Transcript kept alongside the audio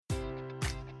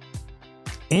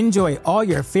Enjoy all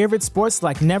your favorite sports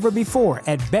like never before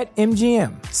at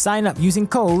BetMGM. Sign up using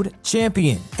code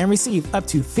CHAMPION and receive up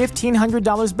to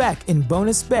 $1,500 back in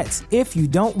bonus bets if you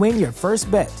don't win your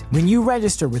first bet. When you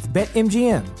register with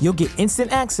BetMGM, you'll get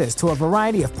instant access to a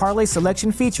variety of parlay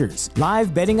selection features,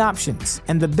 live betting options,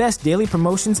 and the best daily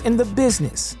promotions in the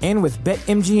business. And with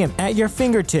BetMGM at your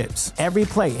fingertips, every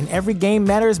play and every game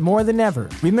matters more than ever.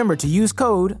 Remember to use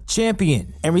code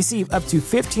CHAMPION and receive up to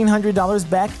 $1,500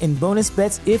 back in bonus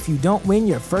bets if you don't win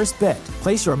your first bet.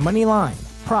 Place your money line,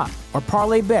 prop, or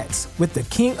parlay bets with the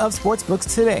king of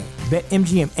sportsbooks today.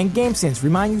 BetMGM and GameSense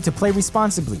remind you to play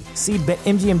responsibly. See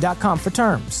BetMGM.com for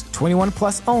terms. 21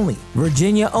 plus only.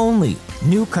 Virginia only.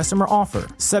 New customer offer.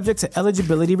 Subject to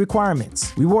eligibility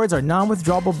requirements. Rewards are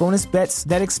non-withdrawable bonus bets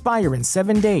that expire in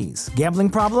 7 days. Gambling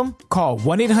problem? Call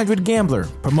 1-800-GAMBLER.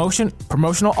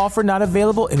 Promotional offer not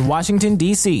available in Washington,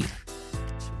 D.C.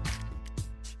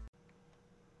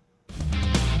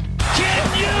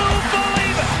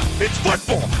 It's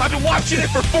football. I've been watching it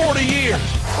for 40 years.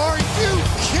 Are you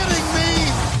kidding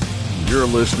me? You're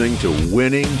listening to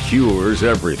Winning Cures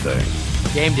Everything.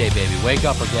 Game day, baby. Wake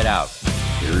up or get out.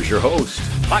 Here's your host,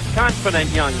 a confident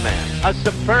young man, a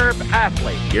superb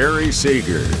athlete, Gary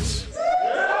Seegers.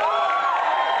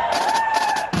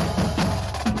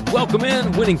 Welcome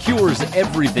in, Winning Cures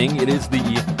Everything. It is the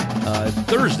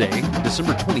Thursday,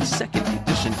 December 22nd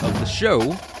edition of the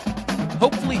show.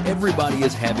 Hopefully everybody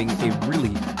is having a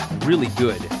really, really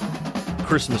good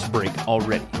Christmas break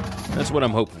already. That's what I'm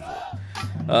hoping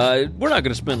for. We're not going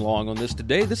to spend long on this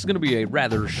today. This is going to be a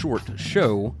rather short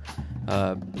show.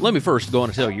 Let me first go on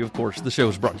and tell you, of course, the show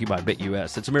is brought to you by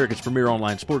BetUS. It's America's premier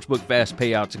online sportsbook, fast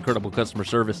payouts, incredible customer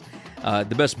service,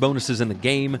 the best bonuses in the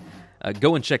game.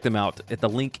 Go and check them out at the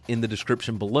link in the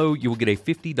description below. You will get a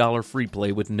 $50 free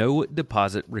play with no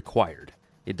deposit required.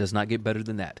 It does not get better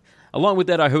than that. Along with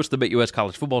that, I host the BetUS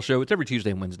College Football Show. It's every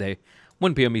Tuesday and Wednesday,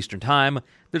 1 p.m. Eastern Time.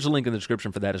 There's a link in the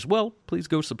description for that as well. Please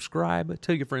go subscribe.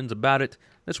 Tell your friends about it.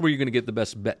 That's where you're going to get the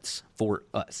best bets for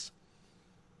us.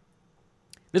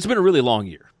 It's been a really long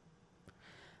year.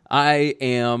 We're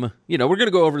going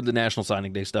to go over the National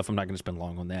Signing Day stuff. I'm not going to spend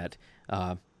long on that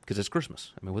because it's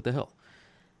Christmas. I mean, what the hell?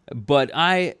 But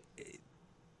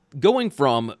going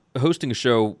from hosting a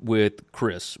show with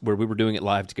Chris, where we were doing it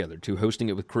live together, to hosting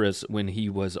it with Chris when he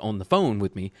was on the phone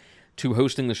with me, to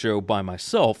hosting the show by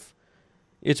myself,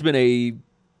 it's been a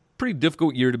pretty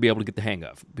difficult year to be able to get the hang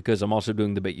of, because I'm also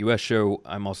doing the BetUS show,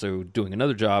 I'm also doing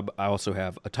another job, I also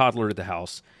have a toddler at the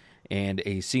house, and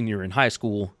a senior in high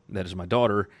school, that is my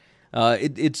daughter.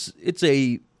 It's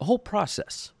a whole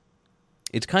process.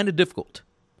 It's kind of difficult.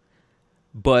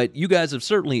 But you guys have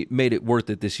certainly made it worth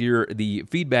it this year. The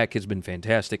feedback has been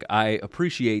fantastic. I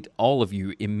appreciate all of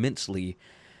you immensely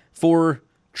for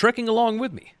trekking along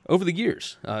with me over the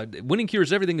years. Winning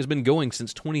Cures Everything has been going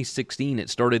since 2016. It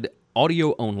started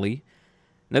audio only.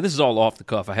 Now, this is all off the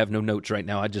cuff. I have no notes right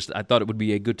now. I thought it would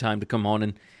be a good time to come on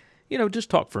and, just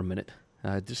talk for a minute.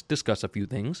 Just discuss a few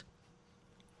things.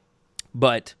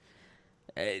 But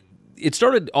it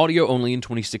started audio only in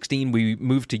 2016. We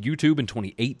moved to YouTube in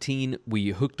 2018. We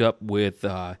hooked up with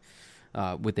a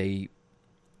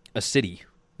city,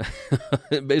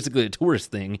 basically a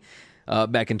tourist thing,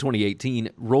 back in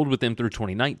 2018. Rolled with them through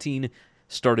 2019.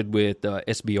 Started with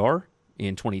SBR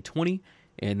in 2020,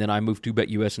 and then I moved to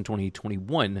BetUS in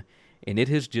 2021. And it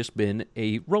has just been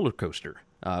a roller coaster.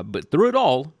 But through it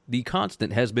all, the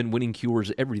constant has been Winning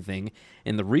Cures Everything.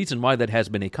 And the reason why that has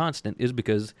been a constant is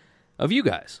because of you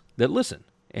guys that listen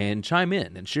and chime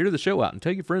in and share the show out and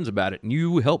tell your friends about it. And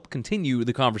you help continue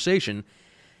the conversation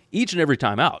each and every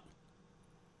time out.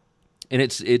 And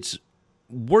it's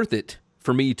worth it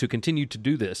for me to continue to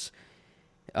do this,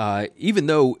 even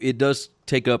though it does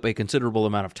take up a considerable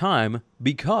amount of time,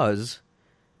 because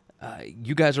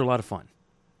you guys are a lot of fun.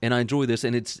 And I enjoy this,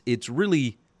 and it's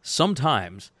really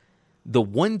sometimes the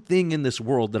one thing in this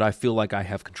world that I feel like I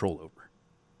have control over.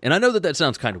 And I know that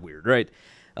sounds kind of weird, right?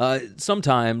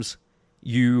 Sometimes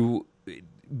you,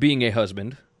 being a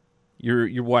husband,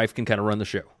 your wife can kind of run the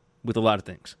show with a lot of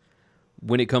things.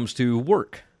 When it comes to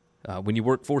work, when you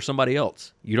work for somebody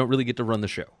else, you don't really get to run the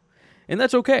show. And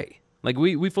that's okay. Like,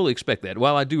 we fully expect that.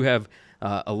 While I do have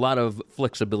a lot of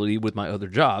flexibility with my other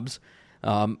jobs,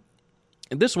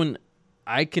 this one,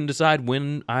 I can decide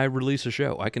when I release a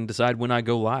show. I can decide when I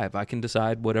go live. I can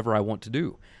decide whatever I want to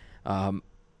do.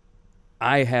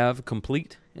 I have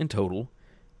complete and total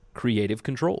creative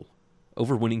control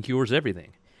over Winning Cures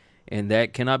Everything, and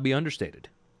that cannot be understated.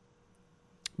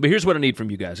 But here's what I need from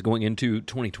you guys going into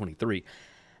 2023.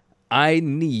 I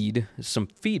need some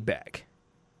feedback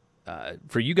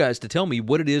for you guys to tell me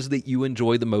what it is that you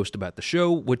enjoy the most about the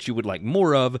show, what you would like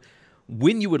more of,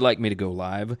 when you would like me to go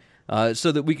live,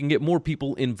 so that we can get more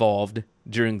people involved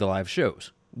during the live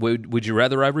shows. Would you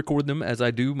rather I record them, as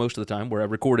I do most of the time, where I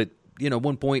record at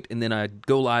one point and then I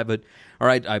go live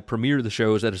I premiere the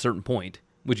shows at a certain point?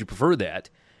 Would you prefer that?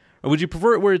 Or would you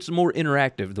prefer it where it's more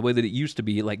interactive, the way that it used to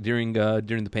be, like during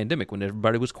the pandemic when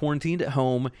everybody was quarantined at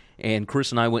home and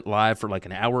Chris and I went live for like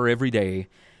an hour every day,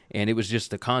 and it was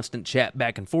just a constant chat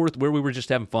back and forth where we were just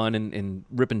having fun and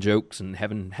ripping jokes and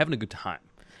having a good time.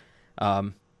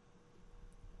 I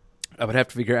would have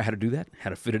to figure out how to do that, how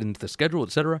to fit it into the schedule,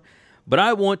 etc. But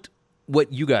I want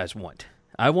what you guys want.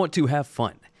 I want to have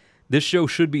fun. This show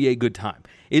should be a good time.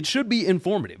 It should be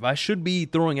informative. I should be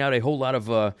throwing out a whole lot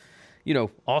of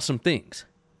awesome things.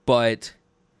 But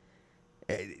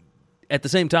at the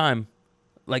same time,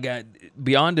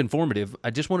 beyond informative, I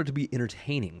just want it to be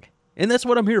entertaining. And that's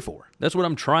what I'm here for. That's what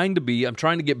I'm trying to be. I'm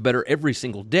trying to get better every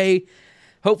single day.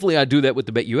 Hopefully I do that with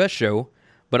the BetUS show,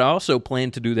 but I also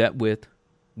plan to do that with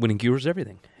Winning Cures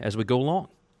Everything as we go along.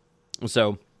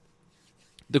 So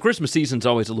the Christmas season's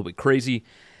always a little bit crazy.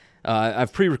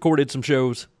 I've pre-recorded some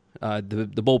shows.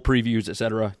 The bowl previews,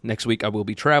 etc. Next week I will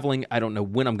be traveling. I don't know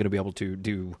when I'm going to be able to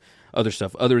do other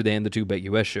stuff other than the two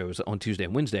BetUS shows on Tuesday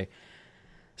and Wednesday.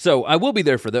 So I will be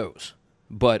there for those.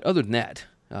 But other than that,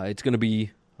 it's going to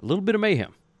be a little bit of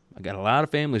mayhem. I got a lot of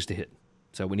families to hit.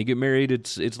 So when you get married,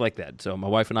 it's like that. So my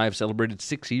wife and I have celebrated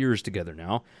 6 years together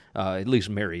now, at least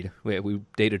married. We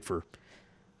dated for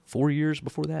 4 years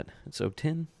before that, so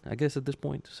 10, I guess, at this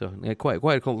point. So yeah, quite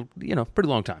a pretty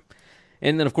long time.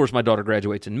 And then, of course, my daughter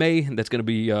graduates in May, and that's going to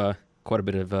be quite a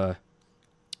bit of,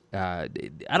 I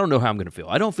don't know how I'm going to feel.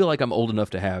 I don't feel like I'm old enough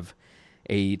to have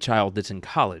a child that's in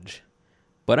college,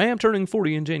 but I am turning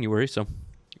 40 in January, so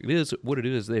it is what it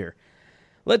is there.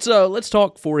 Let's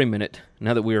talk for a minute,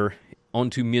 now that we're on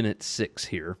to minute 6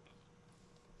 here.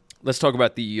 Let's talk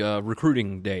about the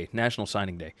recruiting day, National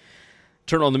Signing Day.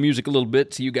 Turn on the music a little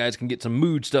bit so you guys can get some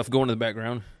mood stuff going in the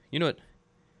background. You know what?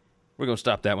 We're going to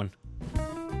stop that one.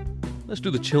 Let's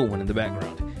do the chill one in the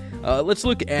background. Let's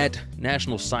look at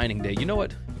National Signing Day. You know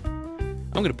what?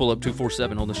 I'm going to pull up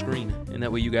 247 on the screen, and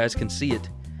that way you guys can see it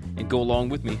and go along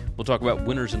with me. We'll talk about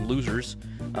winners and losers.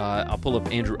 I'll pull up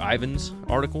Andrew Ivins'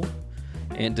 article,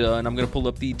 and I'm going to pull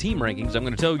up the team rankings. I'm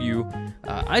going to tell you,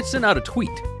 I sent out a tweet,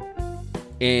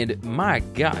 and my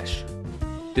gosh,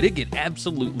 did it get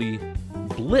absolutely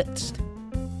blitzed.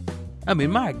 I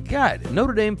mean, my God,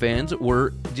 Notre Dame fans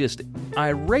were just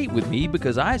irate with me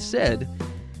because I said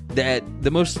that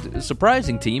the most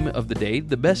surprising team of the day,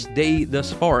 the best day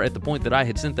thus far at the point that I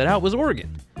had sent that out, was Oregon.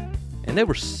 And they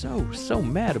were so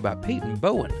mad about Peyton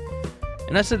Bowen.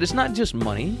 And I said, it's not just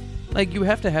money. Like, you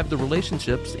have to have the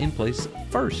relationships in place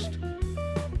first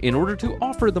in order to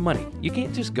offer the money. You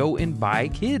can't just go and buy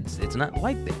kids. It's not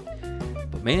like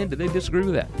that. But man, did they disagree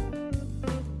with that.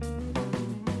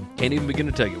 Can't even begin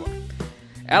to tell you why.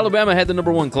 Alabama had the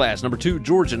number 1 class, number 2,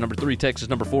 Georgia, number 3, Texas,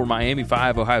 number 4, Miami,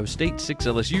 5, Ohio State, 6,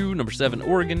 LSU, number 7,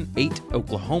 Oregon, 8,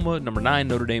 Oklahoma, number 9,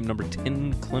 Notre Dame, number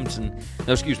 10, Clemson.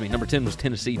 No, excuse me, number 10 was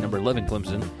Tennessee, number 11,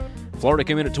 Clemson. Florida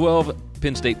came in at 12,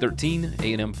 Penn State 13,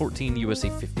 A&M 14,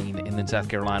 USC 15, and then South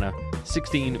Carolina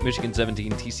 16, Michigan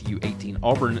 17, TCU 18,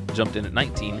 Auburn jumped in at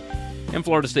 19, and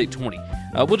Florida State 20.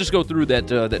 We'll just go through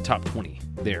that top 20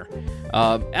 there.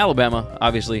 Alabama,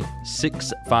 obviously,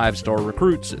 6 5-star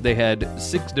recruits. They had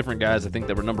 6 different guys, I think,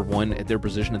 that were number 1 at their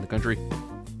position in the country.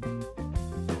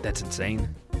 That's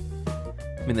insane.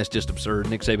 I mean, that's just absurd.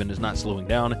 Nick Saban is not slowing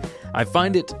down. I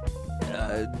find it,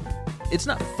 it's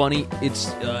not funny,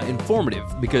 it's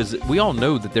informative, because we all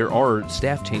know that there are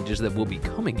staff changes that will be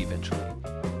coming eventually.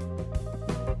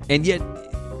 And yet,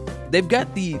 they've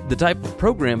got the type of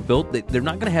program built that they're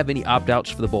not going to have any opt-outs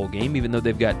for the bowl game, even though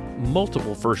they've got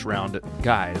multiple first-round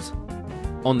guys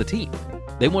on the team.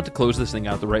 They want to close this thing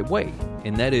out the right way,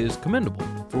 and that is commendable,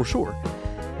 for sure.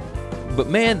 But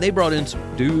man, they brought in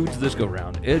some dudes this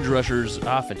go-round. Edge rushers,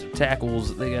 offensive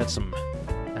tackles, they got some,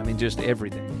 just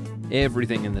everything.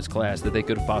 Everything in this class that they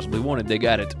could have possibly wanted, they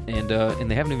got it. And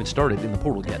they haven't even started in the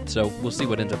portal yet, so we'll see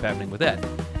what ends up happening with that.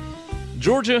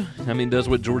 Georgia, does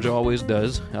what Georgia always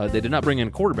does. They did not bring in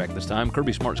a quarterback this time.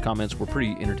 Kirby Smart's comments were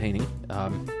pretty entertaining.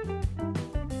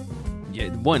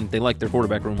 One, they like their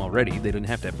quarterback room already. They didn't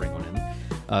have to bring one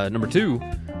in. Number 2,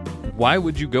 why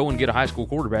would you go and get a high school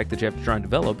quarterback that you have to try and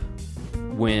develop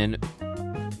when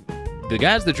the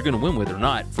guys that you're going to win with are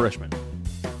not freshmen?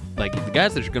 Like, the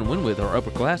guys that you're going to win with are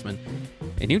upperclassmen,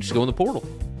 and you just go in the portal.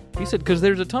 He said, because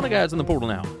there's a ton of guys in the portal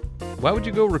now. Why would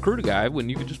you go recruit a guy when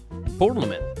you could just portal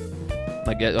him in?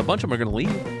 Like, a bunch of them are going to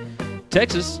leave.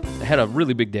 Texas had a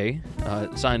really big day.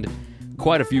 Signed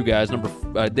quite a few guys.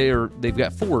 They've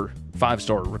got 4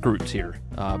 5-star recruits here,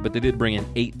 but they did bring in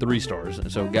 8 3-stars,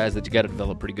 so guys that you got to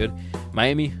develop pretty good.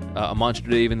 Miami, a monster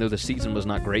day, even though the season was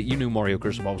not great. You knew Mario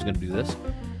Cristobal was going to do this.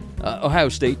 Ohio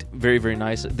State, very, very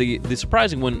nice. The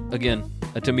surprising one, again,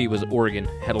 to me, was Oregon.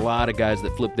 Had a lot of guys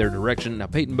that flipped their direction. Now,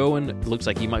 Peyton Bowen looks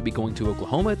like he might be going to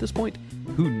Oklahoma at this point.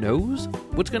 Who knows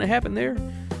what's going to happen there?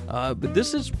 But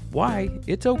this is why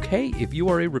it's okay if you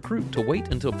are a recruit to wait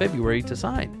until February to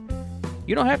sign.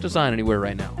 You don't have to sign anywhere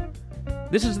right now.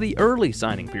 This is the early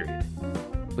signing period.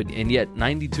 And yet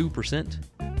 92%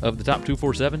 of the top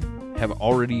 247 have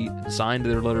already signed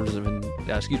their letters of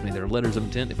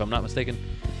intent, if I'm not mistaken.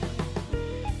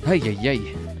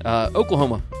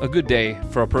 Oklahoma, a good day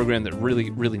for a program that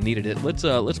really, really needed it.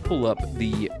 Let's pull up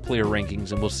the player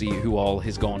rankings and we'll see who all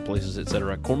has gone places,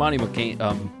 etc. Cormani McClain,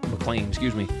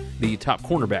 the top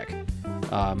cornerback.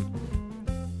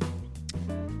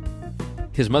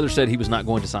 His mother said he was not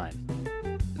going to sign.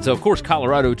 So, of course,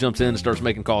 Colorado jumps in and starts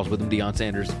making calls with him. Deion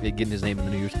Sanders getting his name in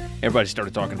the news. Everybody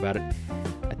started talking about it.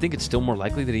 I think it's still more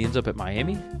likely that he ends up at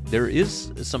Miami. There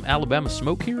is some Alabama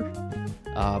smoke here.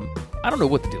 I don't know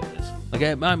what the deal is.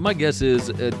 Like, my guess is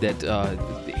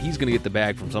that he's going to get the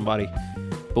bag from somebody,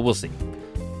 but we'll see.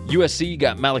 USC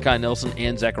got Malachi Nelson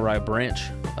and Zachariah Branch.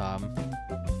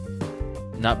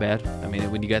 Not bad. I mean,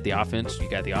 when you got the offense,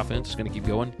 It's going to keep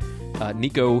going.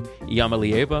 Nico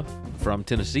Iamaleava from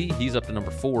Tennessee, he's up to number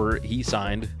 4. He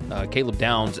signed. Caleb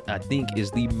Downs, I think,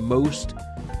 is the most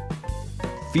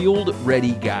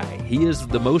field-ready guy. He is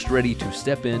the most ready to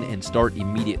step in and start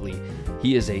immediately.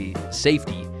 He is a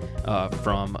safety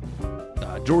from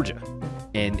Georgia,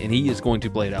 and he is going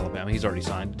to play at Alabama. He's already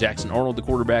signed. Jackson Arnold, the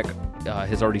quarterback,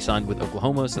 has already signed with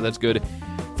Oklahoma, so that's good.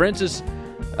 Francis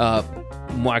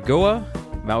Mauigoa,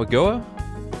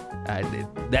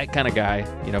 that kind of guy,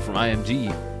 from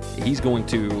IMG, he's going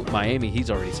to Miami.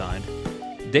 He's already signed.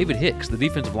 David Hicks, the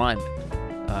defensive lineman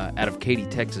out of Katy,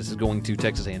 Texas, is going to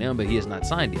Texas A&M, but he has not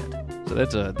signed yet. So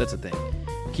that's a thing.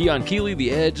 Keon Keeley, the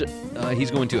edge,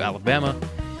 he's going to Alabama.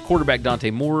 Quarterback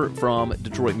Dante Moore from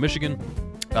Detroit, Michigan,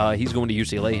 he's going to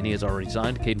UCLA, and he has already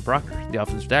signed. Caden Proctor, the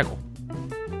offensive tackle.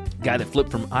 Guy that flipped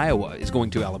from Iowa is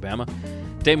going to Alabama.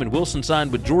 Damon Wilson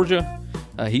signed with Georgia.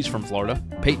 He's from Florida.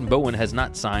 Peyton Bowen has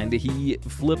not signed. He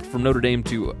flipped from Notre Dame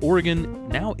to Oregon.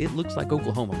 Now it looks like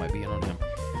Oklahoma might be in on him.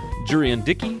 Jurian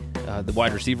Dickey, the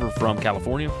wide receiver from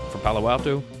California, from Palo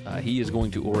Alto, he is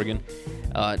going to Oregon.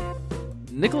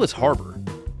 Nicholas Harbor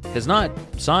has not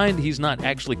signed. He's not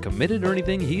actually committed or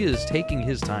anything. He is taking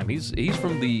his time. He's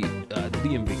from the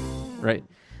DMV, right?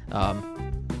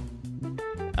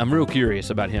 I'm real curious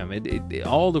about him.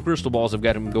 All the crystal balls have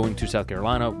got him going to South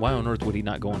Carolina. Why on earth would he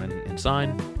not go in and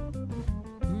sign?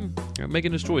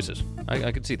 Making his choices.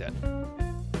 I could see that.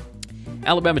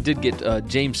 Alabama did get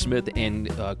James Smith and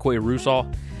Quay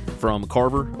Russaw from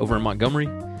Carver over in Montgomery.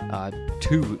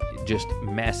 2 just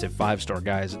massive 5-star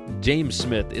guys. James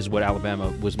Smith is what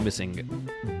Alabama was missing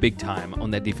big time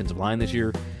on that defensive line this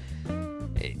year.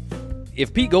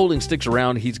 If Pete Golding sticks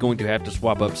around, he's going to have to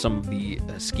swap up some of the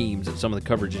schemes and some of the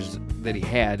coverages that he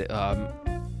had.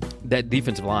 That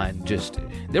defensive line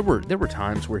there were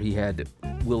times where he had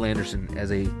Will Anderson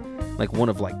as one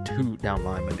of 2 down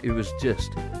linemen. It was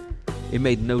it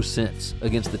made no sense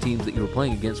against the teams that you were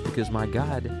playing against because, my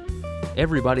God,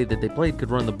 everybody that they played could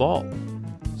run the ball.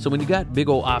 So when you got big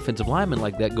old offensive linemen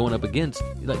like that going up against,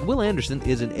 Will Anderson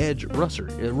is an edge rusher.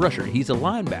 He's a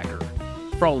linebacker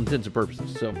for all intents and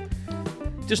purposes. So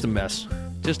just a mess.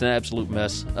 Just an absolute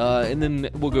mess. And then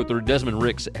we'll go through. Desmond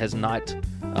Ricks has not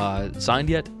signed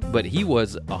yet, but he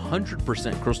was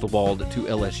 100% crystal balled to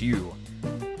LSU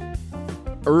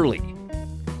early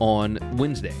on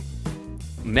Wednesday.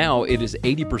 Now it is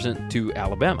 80% to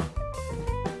Alabama.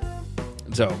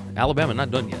 So Alabama not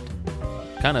done yet.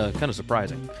 Kind of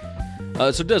surprising.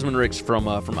 So Desmond Ricks from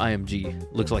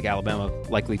IMG, looks like Alabama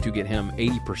likely to get him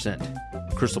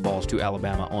 80% crystal balls to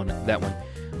Alabama on that one.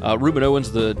 Ruben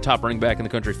Owens, the top running back in the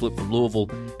country, flipped from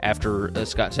Louisville after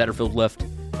Scott Satterfield left.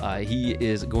 He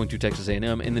is going to Texas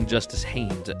A&M. And then Justice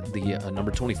Haynes, the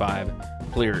number 25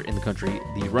 player in the country,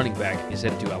 the running back, is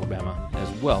headed to Alabama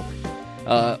as well.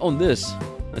 On this,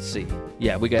 let's see.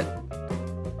 Yeah, we got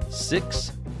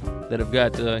 6 that have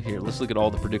got here. Let's look at all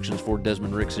the predictions for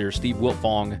Desmond Ricks here. Steve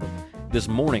Wiltfong this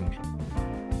morning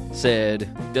said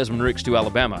Desmond Ricks to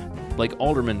Alabama. Blake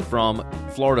Alderman from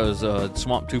Florida's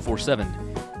Swamp 247.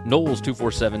 Knowles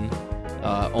 247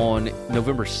 on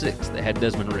November 6th that had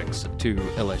Desmond Ricks to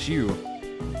LSU.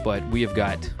 But we have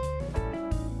got,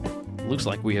 looks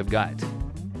like we have got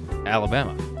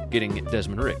Alabama getting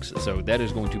Desmond Ricks. So that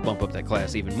is going to bump up that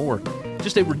class even more.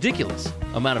 Just a ridiculous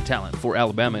amount of talent for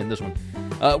Alabama in this one.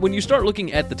 When you start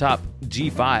looking at the top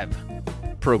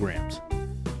G5 programs,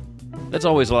 that's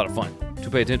always a lot of fun to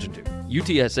pay attention to.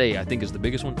 UTSA, I think, is the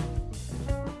biggest one.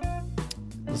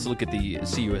 Let's look at the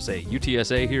CUSA.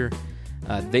 UTSA here,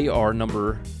 they are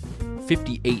number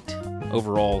 58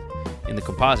 overall in the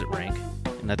composite rank,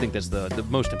 and I think that's the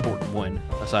most important one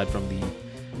aside from the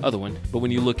other one. But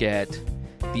when you look at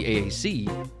the AAC,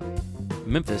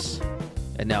 Memphis,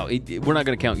 and now we're not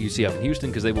going to count UCF and Houston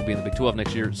because they will be in the Big 12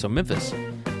 next year. So Memphis,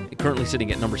 currently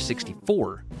sitting at number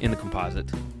 64 in the composite,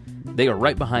 they are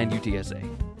right behind UTSA.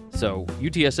 So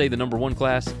UTSA, the number 1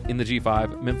 class in the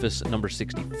G5, Memphis, number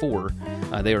 64.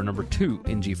 They are number 2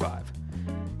 in G5.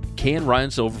 Can Ryan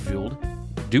Silverfield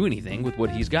do anything with what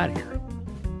he's got here?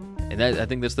 And I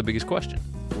think that's the biggest question.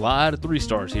 A lot of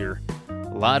 3-stars here.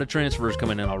 A lot of transfers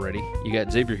coming in already. You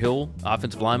got Xavier Hill,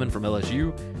 offensive lineman from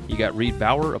LSU. You got Reed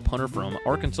Bauer, a punter from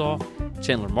Arkansas.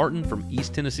 Chandler Martin from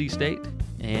East Tennessee State.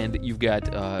 And you've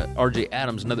got R.J.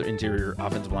 Adams, another interior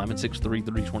offensive lineman, 6'3",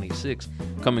 326,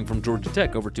 coming from Georgia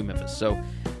Tech over to Memphis. So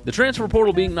the transfer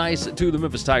portal being nice to the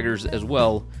Memphis Tigers as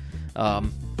well.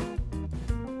 I'm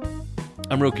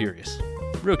real curious.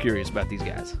 Real curious about these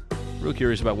guys. Real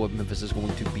curious about what Memphis is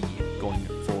going to be going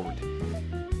forward.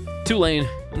 Tulane,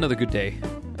 another good day.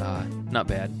 Not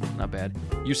bad.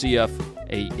 UCF,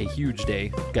 a huge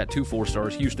day. Got 2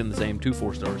 4-stars. Houston, the same, 2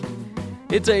 4-stars.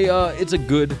 It's a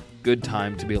good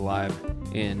time to be alive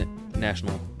in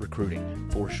national recruiting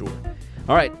for sure.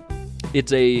 All right,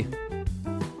 it's a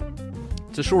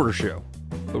shorter show,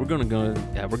 but we're gonna go on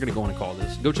and call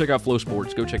this. Go check out Flow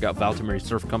Sports. Go check out Valtameri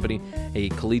Surf Company, a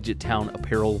collegiate town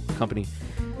apparel company.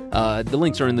 The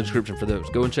links are in the description for those.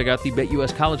 Go and check out the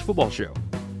BetUS College Football Show.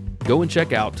 Go and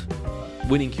check out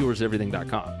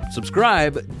winningcureseverything.com.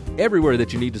 Subscribe everywhere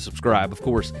that you need to subscribe, of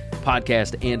course,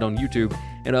 podcast and on YouTube.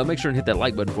 And make sure and hit that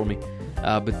like button for me.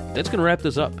 But that's going to wrap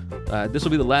this up. This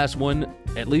will be the last one,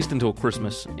 at least until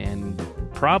Christmas, and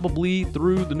probably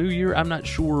through the new year. I'm not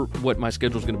sure what my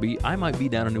schedule is going to be. I might be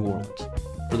down in New Orleans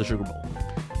for the Sugar Bowl.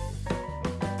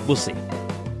 We'll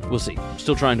see.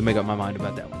 Still trying to make up my mind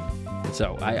about that one.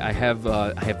 So I have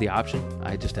the option.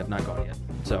 I just have not gone yet.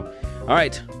 So, all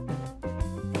right.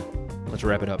 Let's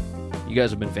wrap it up. You guys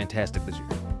have been fantastic this year.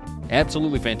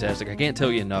 Absolutely fantastic. I can't tell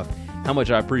you enough how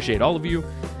much I appreciate all of you.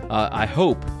 I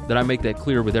hope that I make that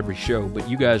clear with every show, but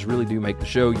you guys really do make the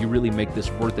show. You really make this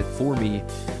worth it for me.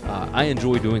 I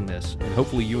enjoy doing this, and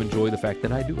hopefully you enjoy the fact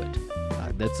that I do it.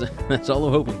 That's all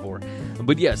I'm hoping for.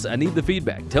 But yes, I need the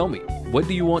feedback. Tell me, what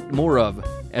do you want more of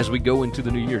as we go into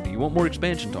the new year? Do you want more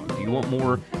expansion talk? Do you want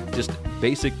more just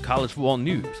basic college football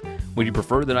news? Would you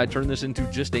prefer that I turn this into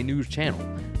just a news channel?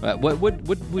 What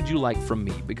would you like from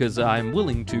me? Because I'm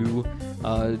willing to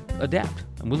adapt.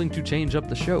 I'm willing to change up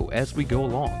the show as we go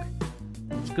along.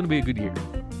 It's going to be a good year.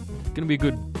 It's going to be a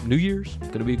good New Year's. It's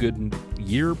going to be a good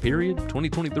year, period,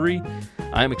 2023.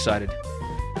 I am excited.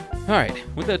 All right,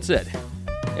 with that said,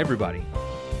 everybody,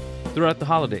 throughout the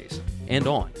holidays and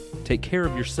on, take care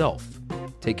of yourself,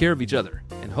 take care of each other,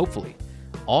 and hopefully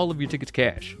all of your tickets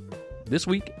cash this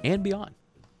week and beyond.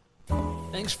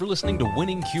 Thanks for listening to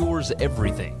Winning Cures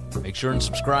Everything. Make sure and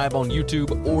subscribe on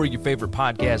YouTube or your favorite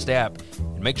podcast app,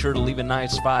 and make sure to leave a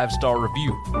nice 5-star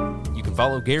review. You can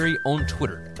follow Gary on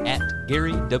Twitter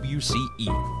 @GaryWCE,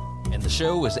 and the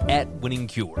show is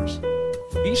 @WinningCures.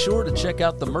 Be sure to check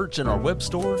out the merch in our web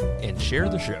store and share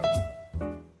the show.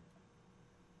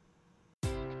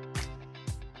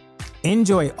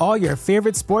 Enjoy all your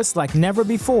favorite sports like never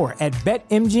before at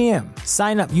BetMGM.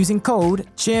 Sign up using code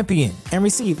CHAMPION and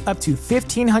receive up to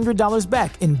 $1,500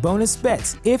 back in bonus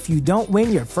bets if you don't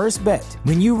win your first bet.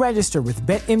 When you register with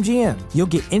BetMGM, you'll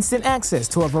get instant access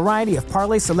to a variety of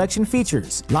parlay selection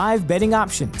features, live betting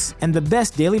options, and the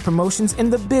best daily promotions in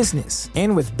the business.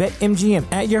 And with BetMGM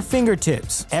at your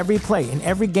fingertips, every play and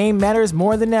every game matters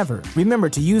more than ever. Remember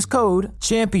to use code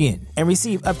CHAMPION and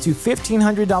receive up to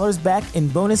 $1,500 back in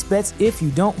bonus bets if you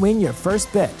don't win your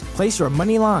first bet. Place your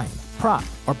money line, prop,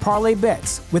 or parlay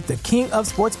bets with the king of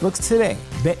sportsbooks today.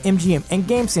 BetMGM and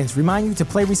GameSense remind you to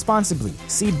play responsibly.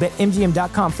 See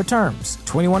BetMGM.com for terms.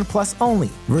 21 plus only.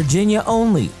 Virginia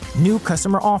only. New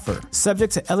customer offer.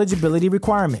 Subject to eligibility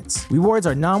requirements. Rewards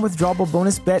are non-withdrawable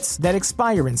bonus bets that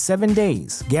expire in 7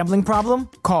 days. Gambling problem?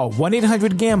 Call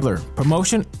 1-800-GAMBLER.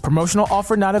 Promotional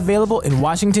offer not available in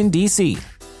Washington, D.C.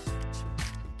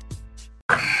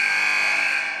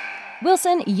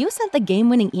 Wilson, you sent the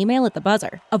game-winning email at the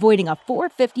buzzer, avoiding a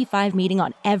 4:55 meeting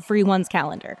on everyone's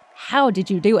calendar. How did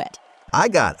you do it? I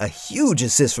got a huge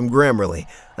assist from Grammarly,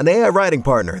 an AI writing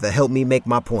partner that helped me make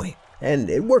my point.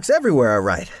 And it works everywhere I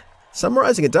write,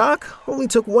 Summarizing a doc only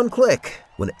took one click.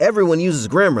 When everyone uses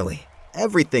Grammarly,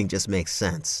 everything just makes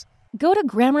sense. Go to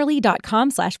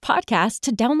Grammarly.com/podcast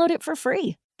to download it for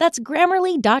free. That's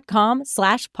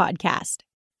Grammarly.com/podcast.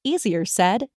 Easier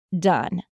said, done.